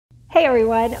Hey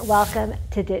everyone, welcome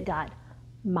to DittDott.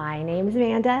 My name is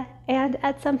Amanda, and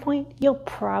at some point you'll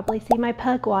probably see my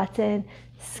pug Watson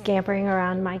scampering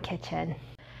around my kitchen.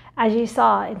 As you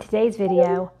saw in today's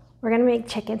video, we're gonna make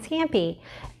chicken scampi.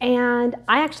 And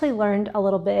I actually learned a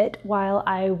little bit while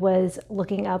I was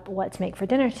looking up what to make for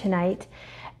dinner tonight.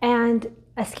 And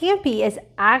a scampi is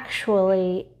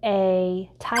actually a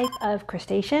type of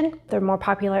crustacean. They're more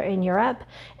popular in Europe.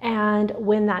 And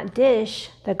when that dish,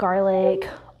 the garlic,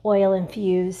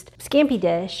 oil-infused scampi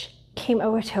dish, came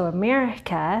over to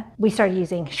America, we started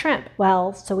using shrimp.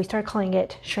 Well, so we started calling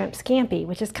it shrimp scampi,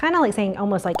 which is kind of like saying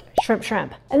almost like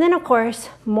shrimp. And then of course,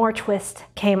 more twist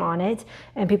came on it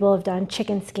and people have done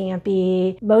chicken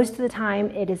scampi. Most of the time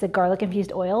it is a garlic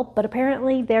infused oil, but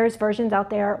apparently there's versions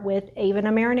out there with even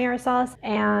a marinara sauce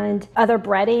and other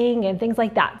breading and things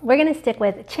like that. We're gonna stick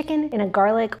with chicken in a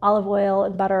garlic, olive oil,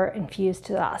 and butter infused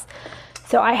sauce.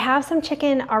 So I have some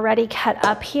chicken already cut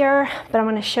up here, but I'm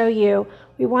gonna show you,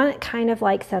 we want it kind of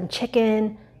like some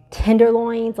chicken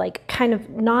tenderloins, like kind of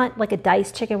not like a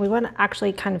diced chicken. We want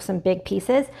actually kind of some big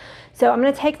pieces. So I'm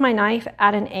gonna take my knife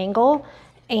at an angle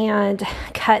and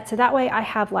cut. So that way I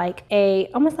have like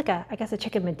almost like I guess a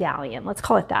chicken medallion, let's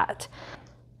call it that.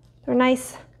 They're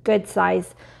nice, good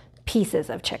size pieces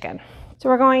of chicken. So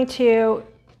we're going to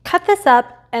cut this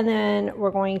up and then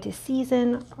we're going to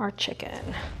season our chicken.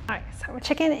 All right, so our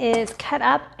chicken is cut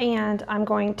up and I'm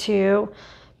going to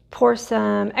pour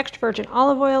some extra virgin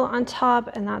olive oil on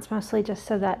top, and that's mostly just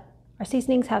so that our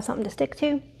seasonings have something to stick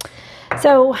to.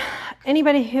 So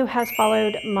anybody who has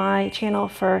followed my channel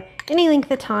for any length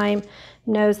of time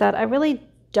knows that I really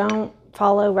don't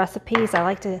follow recipes. I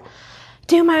like to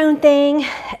do my own thing,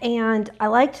 and I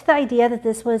liked the idea that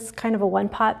this was kind of a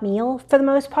one-pot meal for the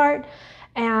most part.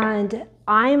 And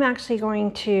I'm actually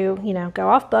going to, go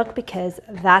off book because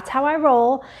that's how I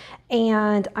roll.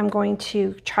 And I'm going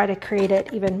to try to create it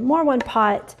even more one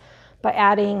pot by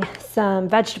adding some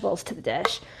vegetables to the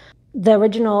dish. The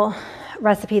original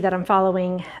recipe that I'm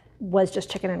following was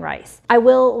just chicken and rice. I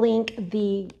will link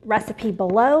the recipe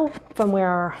below from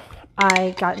where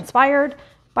I got inspired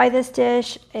by this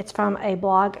dish. It's from a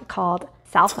blog called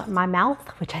South of My Mouth,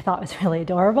 which I thought was really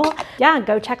adorable. Yeah,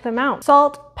 go check them out.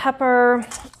 Salt, pepper,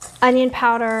 onion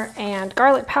powder, and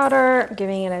garlic powder. I'm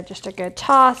giving it just a good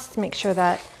toss to make sure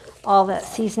that all that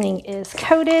seasoning is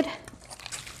coated.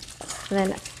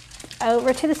 And then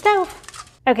over to the stove.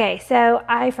 Okay, so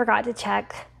I forgot to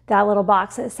check that little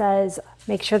box that says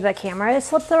make sure the camera is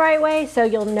flipped the right way. So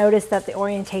you'll notice that the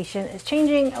orientation is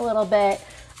changing a little bit.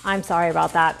 I'm sorry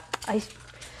about that. I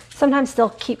sometimes still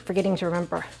keep forgetting to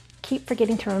remember.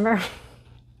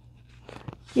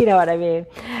 You know what I mean.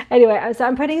 Anyway, so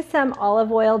I'm putting some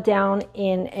olive oil down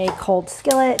in a cold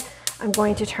skillet. I'm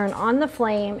going to turn on the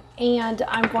flame and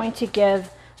I'm going to give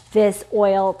this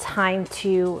oil time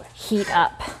to heat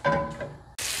up.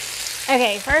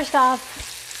 Okay, first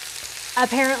off,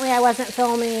 apparently I wasn't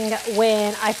filming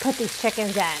when I put these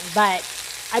chickens in, but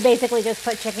I basically just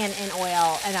put chicken in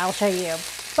oil and I'll show you.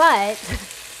 But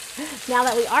now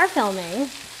that we are filming,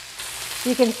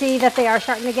 you can see that they are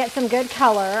starting to get some good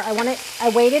color.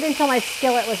 I waited until my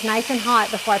skillet was nice and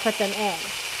hot before I put them in.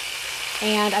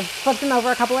 And I've flipped them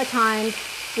over a couple of times.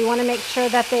 We want to make sure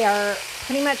that they are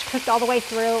pretty much cooked all the way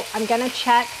through. I'm going to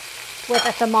check with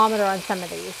a thermometer on some of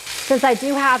these. Since I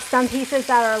do have some pieces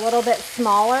that are a little bit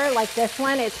smaller, like this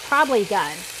one, it's probably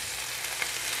done.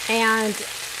 And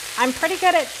I'm pretty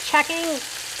good at checking,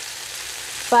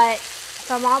 but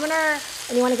thermometer,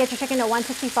 and you want to get your chicken to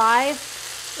 165,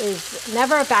 is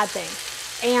never a bad thing.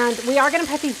 And we are going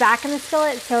to put these back in the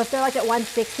skillet, so if they're like at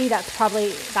 160,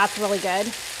 that's really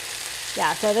good.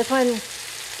 Yeah, so this one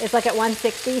is like at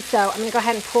 160, so I'm going to go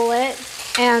ahead and pull it.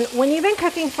 And when you've been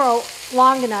cooking for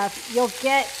long enough, you'll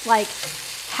get like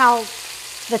how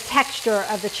the texture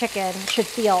of the chicken should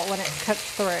feel when it's cooked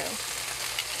through.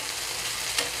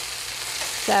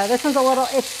 So this one's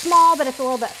it's small, but it's a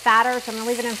little bit fatter, so I'm going to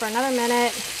leave it in for another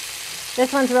minute.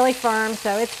 This one's really firm,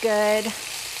 so it's good.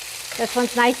 This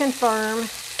one's nice and firm.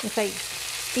 And so you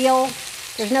feel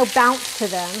there's no bounce to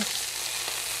them.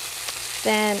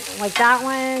 Then like that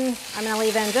one, I'm gonna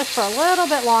leave in just for a little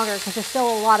bit longer because there's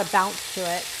still a lot of bounce to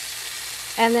it.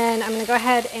 And then I'm gonna go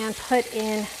ahead and put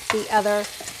in the other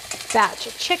batch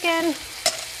of chicken.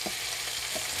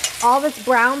 All this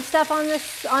brown stuff in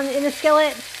the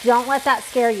skillet, don't let that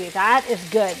scare you. That is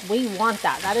good. We want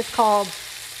that. That is called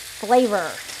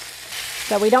flavor.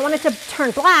 So we don't want it to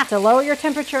turn black, so lower your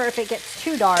temperature if it gets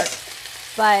too dark,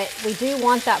 but we do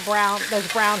want that those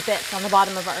brown bits on the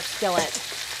bottom of our skillet.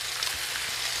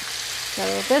 So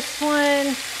this one,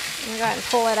 I'm gonna go ahead and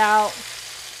pull it out.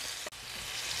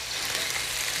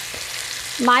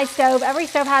 My stove, every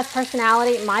stove has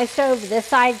personality. My stove, this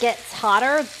side gets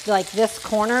hotter, like this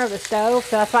corner of the stove.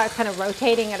 So that's why I'm kind of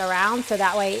rotating it around. So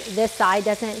that way this side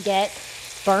doesn't get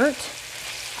burnt.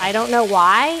 I don't know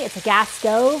why. It's a gas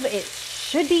stove. It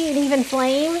should be an even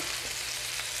flame,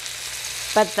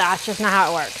 but that's just not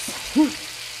how it works.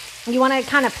 You want to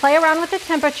kind of play around with the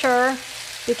temperature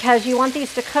because you want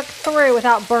these to cook through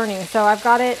without burning. So I've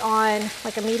got it on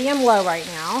like a medium low right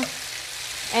now.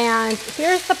 And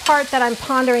here's the part that I'm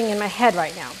pondering in my head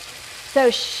right now. So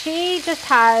she just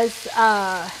has,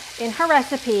 in her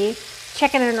recipe,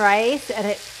 chicken and rice, and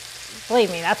it, believe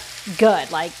me, that's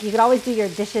good. Like, you could always do your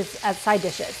dishes as side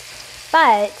dishes.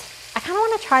 But I kind of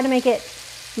want to try to make it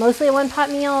mostly a one-pot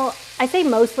meal. I say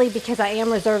mostly because I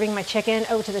am reserving my chicken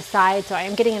over to the side, so I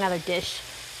am getting another dish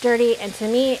dirty. And to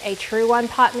me, a true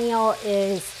one-pot meal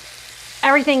is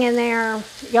everything in there.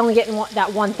 You're only getting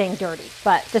that one thing dirty,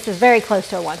 but this is very close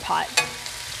to a one pot.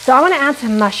 So I want to add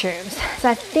some mushrooms. So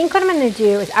I think what I'm going to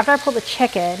do is after I pull the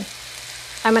chicken,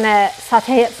 I'm going to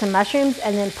saute up some mushrooms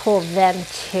and then pull them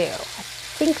too. I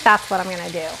think that's what I'm going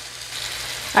to do.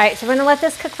 All right, so we're going to let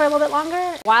this cook for a little bit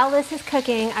longer. While this is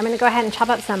cooking, I'm going to go ahead and chop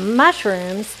up some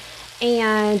mushrooms.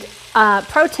 And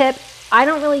pro tip, I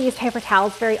don't really use paper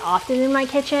towels very often in my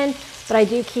kitchen, but I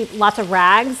do keep lots of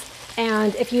rags.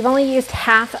 And if you've only used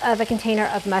half of a container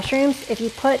of mushrooms, if you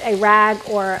put a rag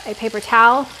or a paper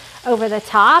towel over the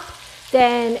top,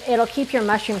 then it'll keep your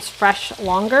mushrooms fresh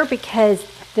longer because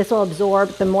this will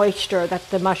absorb the moisture that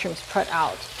the mushrooms put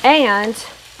out. And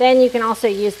then you can also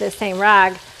use this same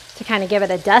rag to kind of give it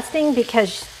a dusting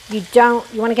because you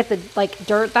want to get the like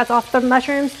dirt that's off the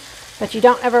mushrooms, but you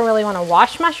don't ever really want to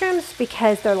wash mushrooms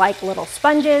because they're like little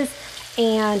sponges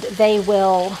and they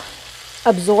will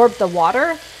absorb the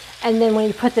water. And then when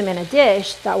you put them in a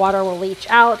dish, that water will leach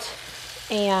out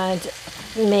and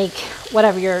make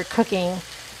whatever you're cooking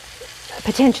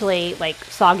potentially like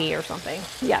soggy or something.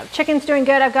 Yeah, chicken's doing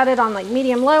good. I've got it on like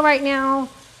medium low right now.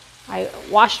 I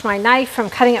washed my knife from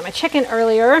cutting up my chicken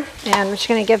earlier, and I'm just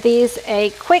gonna give these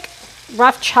a quick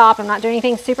rough chop. I'm not doing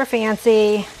anything super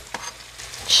fancy.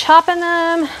 Chopping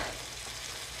them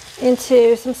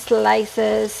into some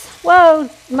slices. Whoa,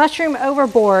 mushroom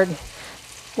overboard.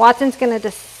 Watson's gonna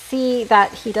see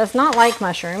that he does not like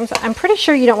mushrooms. I'm pretty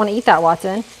sure you don't want to eat that,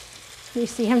 Watson. You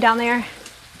see him down there?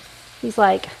 He's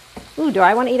like, ooh, do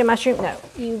I want to eat a mushroom? No,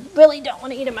 you really don't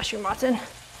want to eat a mushroom, Watson.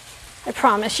 I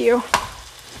promise you.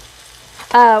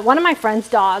 One of my friend's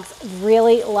dogs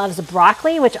really loves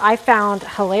broccoli, which I found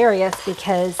hilarious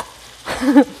because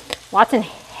Watson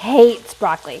hates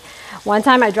broccoli. One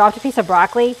time I dropped a piece of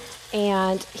broccoli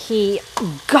and he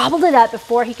gobbled it up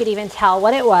before he could even tell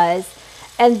what it was.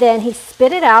 And then he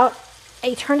spit it out,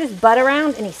 he turned his butt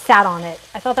around and he sat on it.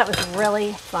 I thought that was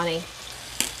really funny.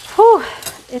 Whew,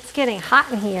 it's getting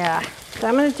hot in here. So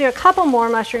I'm gonna do a couple more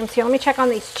mushrooms here. Let me check on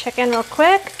these chicken real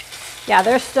quick. Yeah,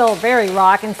 they're still very raw.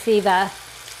 I can see the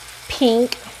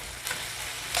pink.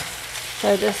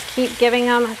 So just keep giving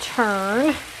them a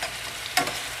turn.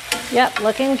 Yep,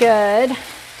 looking good.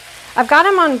 I've got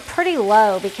them on pretty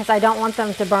low because I don't want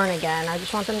them to burn again. I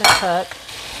just want them to cook.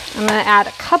 I'm gonna add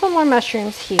a couple more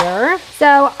mushrooms here.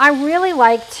 So I really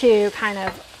like to kind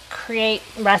of create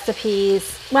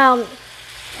recipes. Well,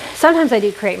 sometimes I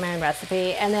do create my own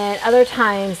recipe, and then other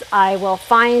times I will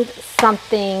find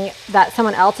something that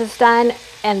someone else has done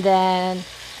and then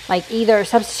like either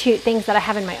substitute things that I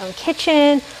have in my own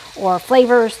kitchen or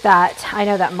flavors that I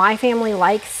know that my family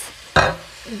likes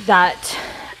that,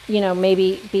 you know,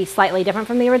 maybe be slightly different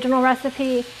from the original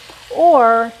recipe.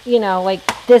 Or, you know, like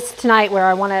this tonight where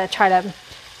I want to try to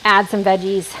add some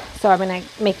veggies. So I'm going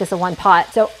to make this a one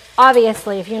pot. So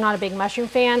obviously, if you're not a big mushroom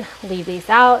fan, leave these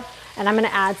out. And I'm going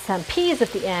to add some peas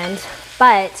at the end.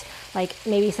 But like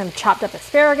maybe some chopped up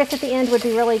asparagus at the end would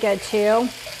be really good too.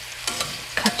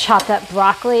 Chopped up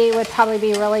broccoli would probably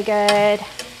be really good.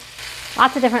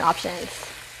 Lots of different options.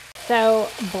 So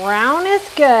brown is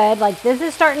good. Like this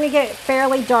is starting to get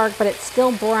fairly dark, but it's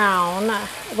still brown.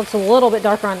 It looks a little bit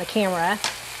darker on the camera.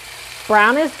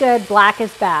 Brown is good, black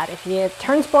is bad. If it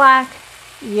turns black,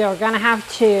 you're gonna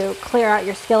have to clear out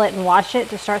your skillet and wash it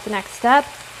to start the next step.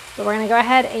 But we're gonna go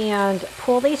ahead and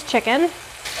pull these chicken.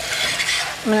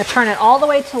 I'm gonna turn it all the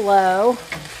way to low,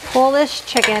 pull this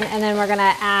chicken, and then we're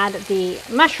gonna add the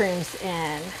mushrooms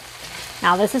in.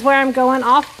 Now this is where I'm going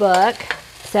off book.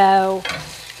 So,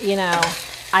 you know,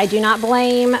 I do not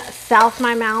blame South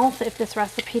my mouth if this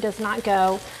recipe does not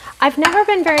go. I've never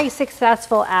been very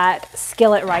successful at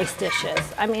skillet rice dishes.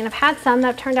 I mean, I've had some that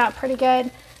have turned out pretty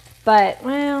good, but,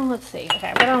 well, let's see.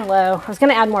 Okay, we're on low. I was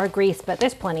gonna add more grease, but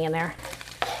there's plenty in there.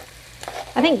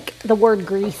 I think the word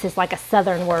grease is like a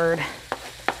Southern word.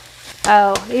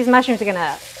 Oh, these mushrooms are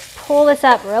gonna pull this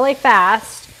up really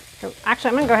fast. Actually,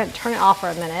 I'm gonna go ahead and turn it off for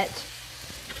a minute.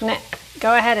 I'm gonna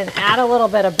go ahead and add a little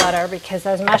bit of butter because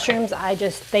those mushrooms,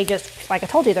 they just, like I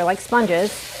told you, they're like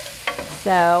sponges.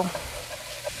 So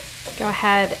go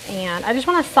ahead and I just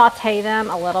wanna saute them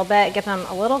a little bit, get them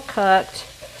a little cooked.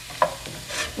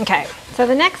 Okay, so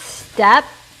the next step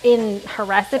in her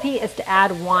recipe is to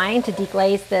add wine to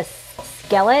deglaze this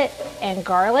skillet and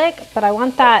garlic, but I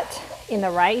want that in the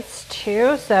rice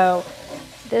too, so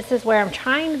this is where I'm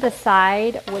trying to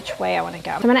decide which way I want to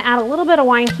go. So I'm going to add a little bit of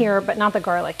wine here, but not the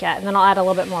garlic yet, and then I'll add a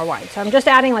little bit more wine. So I'm just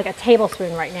adding like a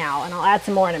tablespoon right now, and I'll add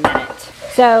some more in a minute.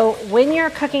 So when you're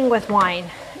cooking with wine,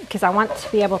 because I want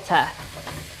to be able to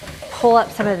pull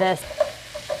up some of this,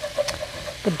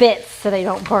 the bits so they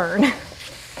don't burn.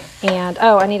 And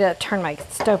oh, I need to turn my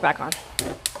stove back on.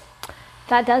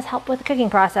 That does help with the cooking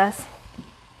process.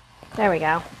 There we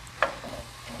go.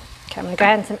 Okay, I'm gonna go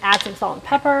ahead and add some salt and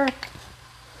pepper.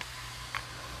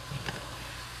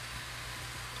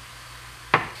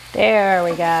 There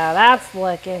we go, that's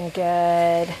looking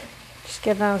good. Just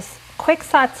give them a quick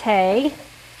saute.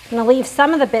 I'm gonna leave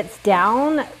some of the bits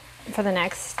down for the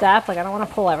next step. Like I don't wanna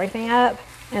pull everything up.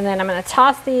 And then I'm gonna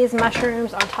toss these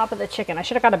mushrooms on top of the chicken. I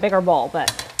should have got a bigger bowl, but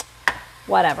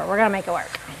whatever, we're gonna make it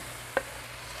work.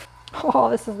 Oh,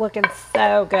 this is looking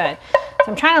so good.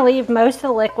 So I'm trying to leave most of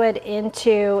the liquid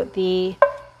into the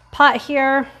pot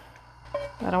here.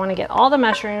 I don't want to get all the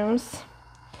mushrooms.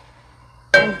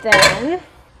 And then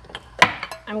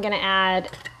I'm going to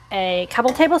add a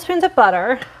couple tablespoons of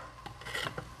butter.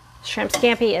 Shrimp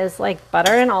scampi is like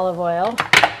butter and olive oil.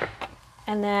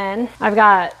 And then I've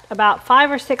got about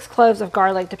 5 or 6 cloves of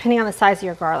garlic, depending on the size of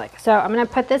your garlic. So I'm going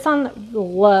to put this on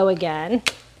low again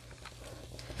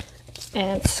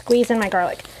and squeeze in my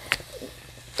garlic.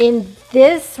 In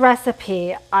this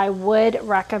recipe, I would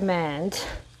recommend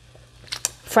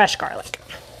fresh garlic.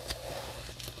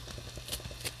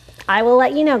 I will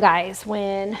let you know, guys,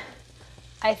 when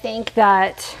I think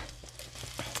that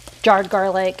jarred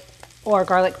garlic or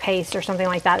garlic paste or something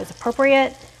like that is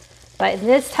appropriate. But in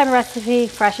this type of recipe,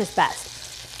 fresh is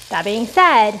best. That being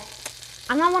said,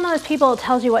 I'm not one of those people that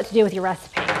tells you what to do with your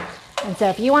recipe. And so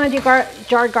if you want to do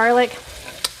jarred garlic,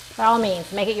 by all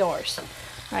means, make it yours.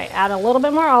 All right, add a little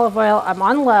bit more olive oil. I'm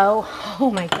on low.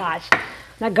 Oh my gosh,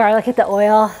 that garlic hit the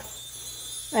oil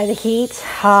by the heat.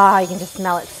 You can just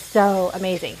smell it, so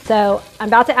amazing. So I'm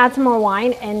about to add some more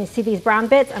wine, and you see these brown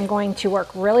bits? I'm going to work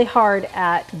really hard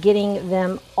at getting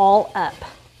them all up.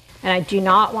 And I do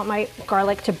not want my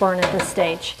garlic to burn at this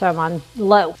stage, so I'm on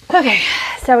low. Okay,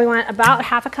 so we want about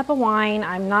half a cup of wine.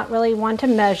 I'm not really one to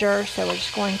measure, so we're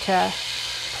just going to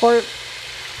pour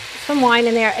some wine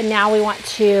in there, and now we want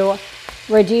to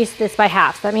reduce this by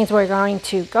half. So that means we're going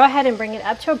to go ahead and bring it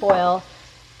up to a boil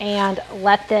and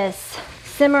let this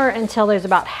simmer until there's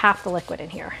about half the liquid in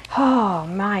here. Oh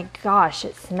my gosh,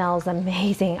 it smells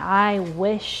amazing. I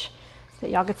wish that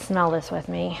y'all could smell this with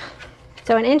me.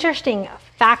 So an interesting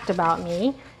fact about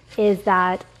me is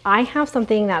that I have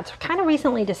something that's kind of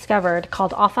recently discovered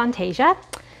called aphantasia.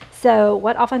 So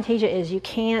what aphantasia is, you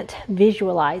can't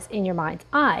visualize in your mind's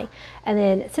eye. And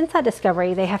then since that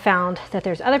discovery, they have found that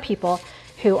there's other people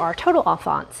who are total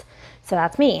aphants. So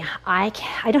that's me. I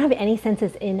don't have any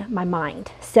senses in my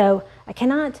mind. So I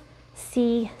cannot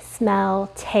see,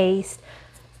 smell, taste,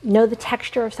 know the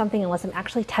texture of something unless I'm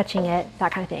actually touching it,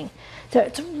 that kind of thing. So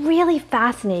it's really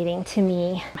fascinating to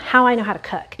me how I know how to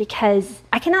cook, because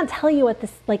I cannot tell you what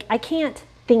this, like I can't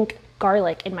think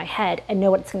garlic in my head and know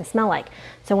what it's gonna smell like.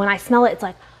 So when I smell it,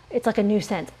 it's like a new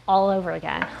scent all over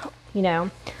again. You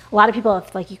know, a lot of people,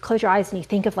 if like you close your eyes and you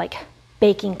think of like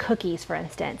baking cookies, for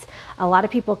instance, a lot of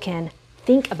people can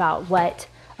think about what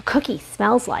a cookie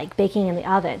smells like baking in the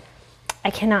oven.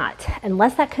 I cannot.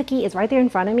 Unless that cookie is right there in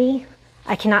front of me,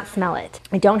 I cannot smell it.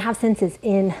 I don't have senses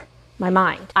in my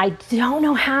mind. I don't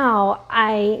know how.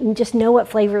 I just know what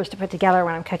flavors to put together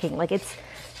when I'm cooking. Like, it's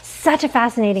such a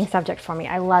fascinating subject for me.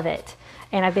 I love it.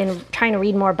 And I've been trying to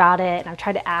read more about it, and I've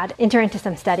tried to enter into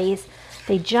some studies.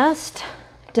 They just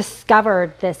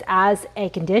discovered this as a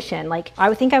condition. Like,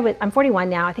 I'm 41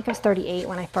 now. I think I was 38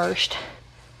 when I first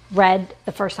read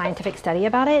the first scientific study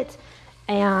about it.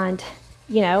 And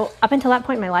you know, up until that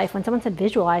point in my life, when someone said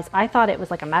visualize, I thought it was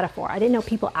like a metaphor. I didn't know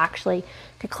people actually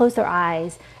could close their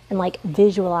eyes and like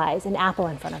visualize an apple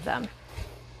in front of them.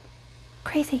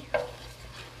 Crazy.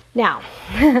 Now,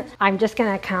 I'm just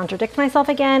gonna contradict myself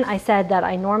again. I said that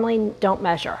I normally don't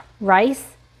measure. Rice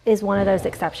is one of those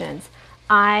exceptions.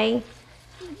 Unless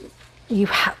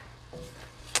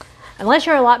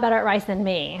you're a lot better at rice than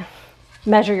me,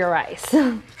 measure your rice.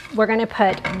 We're gonna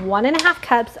put 1.5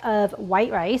 cups of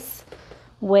white rice,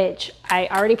 which I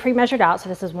already pre-measured out. So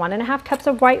this is 1.5 cups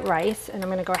of white rice. And I'm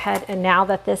gonna go ahead, and now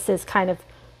that this has kind of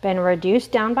been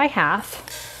reduced down by half,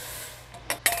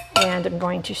 and I'm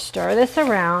going to stir this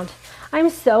around. I'm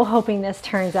so hoping this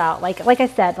turns out, like I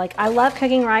said, like I love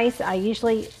cooking rice.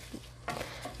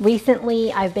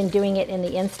 Recently I've been doing it in the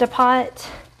Instapot,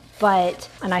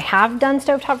 and I have done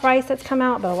stovetop rice that's come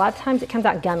out, but a lot of times it comes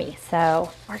out gummy.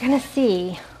 So we're gonna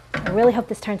see. I really hope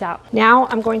this turns out. Now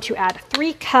I'm going to add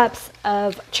 3 cups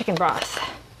of chicken broth.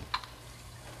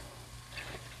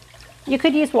 You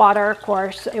could use water, of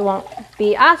course. It won't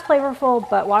be as flavorful,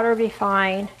 but water would be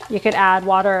fine. You could add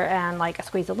water and like a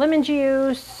squeeze of lemon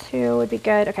juice too would be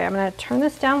good. Okay, I'm gonna turn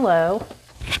this down low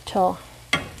until,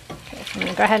 okay, so I'm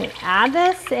gonna go ahead and add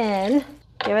this in,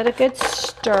 give it a good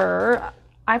stir.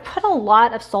 I put a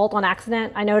lot of salt on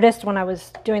accident, I noticed when I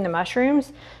was doing the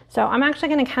mushrooms. So I'm actually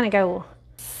gonna kind of go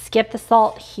skip the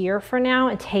salt here for now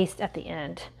and taste at the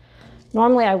end.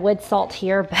 Normally I would salt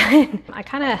here, but I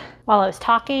kind of, while I was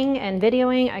talking and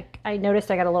videoing, I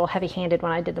noticed I got a little heavy-handed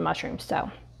when I did the mushrooms. So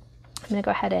I'm gonna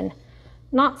go ahead and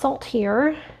not salt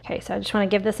here. Okay, so I just wanna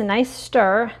give this a nice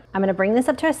stir. I'm gonna bring this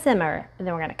up to a simmer, and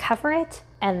then we're gonna cover it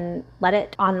and let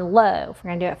it on low. We're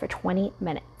gonna do it for 20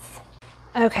 minutes.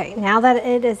 Okay, now that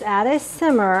it is at a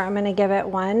simmer, I'm gonna give it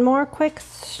one more quick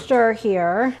stir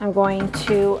here. I'm going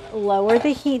to lower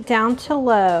the heat down to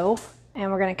low, and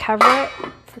we're gonna cover it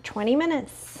for 20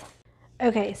 minutes.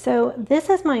 Okay, so this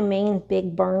is my main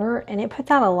big burner, and it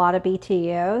puts out a lot of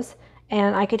BTUs,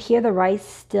 and I could hear the rice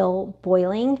still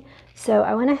boiling. So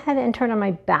I went ahead and turned on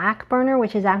my back burner,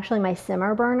 which is actually my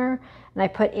simmer burner, and I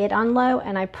put it on low,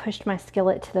 and I pushed my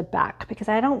skillet to the back because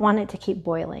I don't want it to keep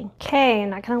boiling. Okay, I'm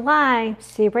not gonna lie,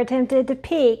 super tempted to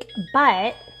peek,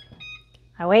 but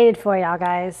I waited for y'all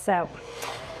guys. So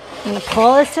I'm gonna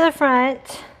pull this to the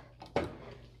front,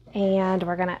 and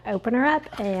we're gonna open her up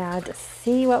and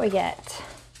see what we get.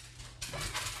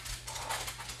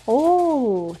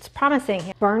 Oh, it's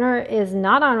promising. Burner is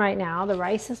not on right now. The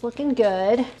rice is looking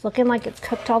good. It's looking like it's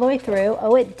cooked all the way through.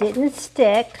 Oh, it didn't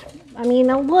stick. I mean,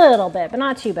 a little bit, but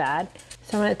not too bad.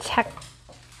 So I'm gonna check.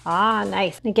 Ah,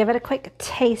 nice. I'm gonna give it a quick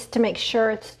taste to make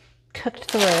sure it's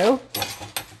cooked through.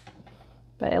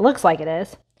 But it looks like it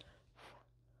is.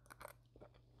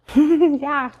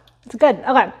 Yeah, it's good.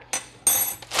 Okay.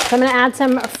 So I'm gonna add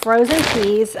some frozen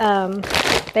peas.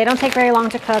 They don't take very long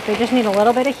to cook. They just need a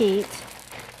little bit of heat.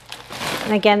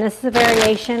 And again, this is a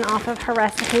variation off of her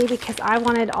recipe because I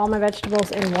wanted all my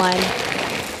vegetables in one.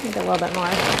 Maybe a little bit more.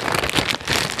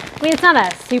 I mean, it's not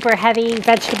a super heavy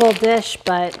vegetable dish,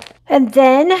 but... And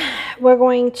then we're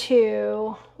going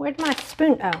to... Where'd my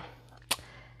spoon? Oh,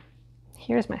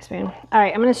 here's my spoon. All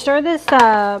right, I'm gonna stir this,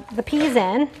 the peas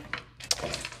in.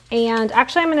 And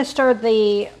actually, I'm gonna stir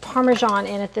the Parmesan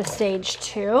in at this stage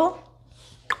too,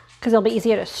 because it'll be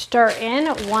easier to stir in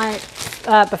once,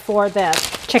 before the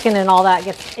chicken and all that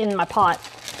gets in my pot.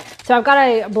 So I've got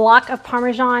a block of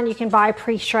Parmesan. You can buy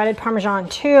pre-shredded Parmesan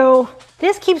too.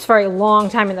 This keeps for a long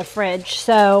time in the fridge,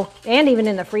 so, and even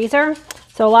in the freezer.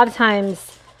 So a lot of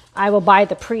times I will buy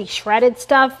the pre-shredded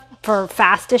stuff for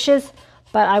fast dishes,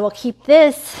 but I will keep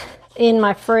this in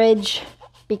my fridge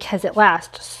because it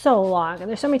lasts so long. And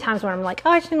there's so many times where I'm like, oh,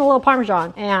 I just need a little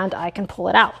Parmesan, and I can pull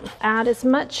it out. Add as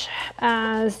much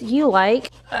as you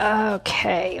like.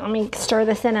 Okay, let me stir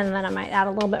this in, and then I might add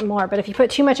a little bit more. But if you put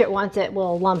too much at once, it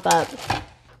will lump up.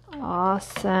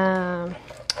 Awesome.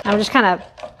 I'm just kind of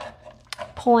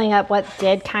pulling up what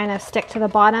did kind of stick to the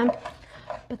bottom.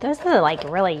 But those are the like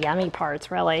really yummy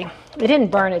parts, really. It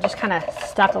didn't burn, it just kind of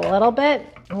stuck a little bit.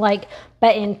 Like,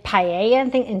 but in paella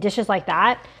and in dishes like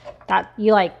that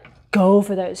you like go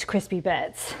for those crispy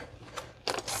bits.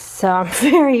 So I'm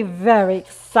very, very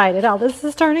excited how this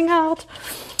is turning out.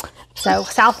 So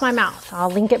south my mouth, I'll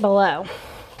link it below.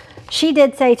 She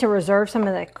did say to reserve some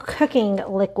of the cooking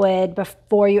liquid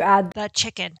before you add the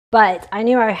chicken, but I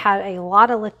knew I had a lot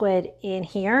of liquid in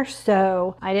here,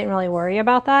 so I didn't really worry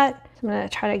about that. So I'm gonna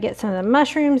try to get some of the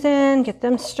mushrooms in, get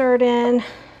them stirred in,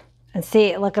 and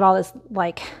see, look at all this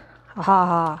like,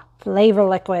 flavor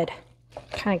liquid.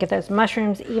 Kind of get those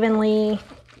mushrooms evenly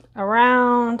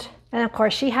around. And of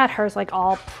course she had hers like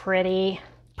all pretty.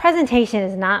 Presentation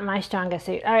is not my strongest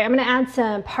suit. All right, I'm gonna add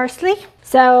some parsley.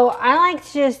 So I like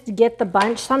to just get the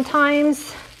bunch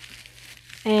sometimes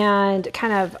and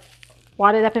kind of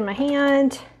wad it up in my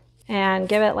hand and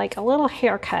give it like a little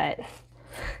haircut.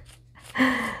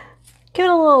 Give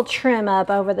it a little trim up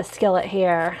over the skillet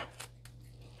here.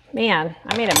 Man,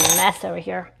 I made a mess over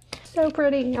here. So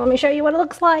pretty. Let me show you what it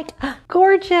looks like.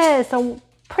 Gorgeous.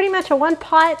 Pretty much a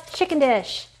one-pot chicken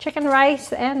dish. Chicken,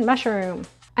 rice, and mushroom.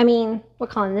 I mean, we're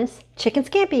calling this chicken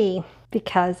scampi.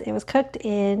 because it was cooked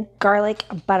in garlic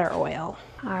butter oil.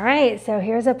 All right, so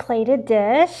here's a plated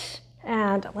dish,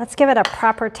 and let's give it a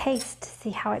proper taste to see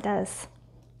how it does.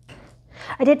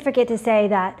 I did forget to say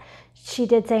that she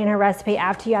did say in her recipe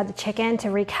after you add the chicken to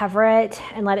recover it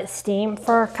and let it steam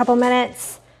for a couple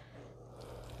minutes.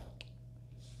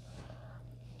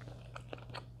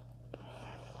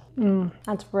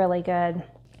 That's really good.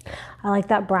 I like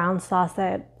that brown sauce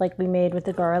that we made with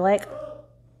the garlic.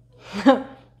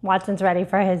 Watson's ready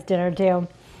for his dinner too.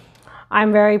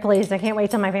 I'm very pleased. I can't wait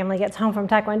till my family gets home from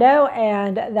Taekwondo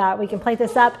and that we can plate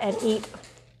this up and eat.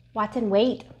 Watson,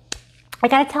 wait. I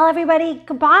gotta tell everybody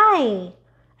goodbye.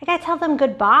 I gotta tell them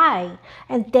goodbye.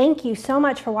 And thank you so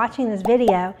much for watching this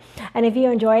video. And if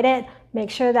you enjoyed it, make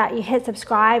sure that you hit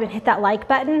subscribe and hit that like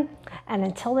button. And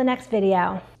until the next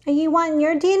video. Are you wanting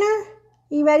your dinner? Are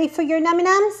you ready for your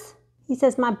num-nums? He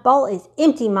says, my bowl is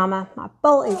empty, Mama. My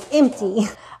bowl is empty.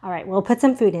 All right, we'll put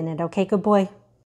some food in it, okay, good boy?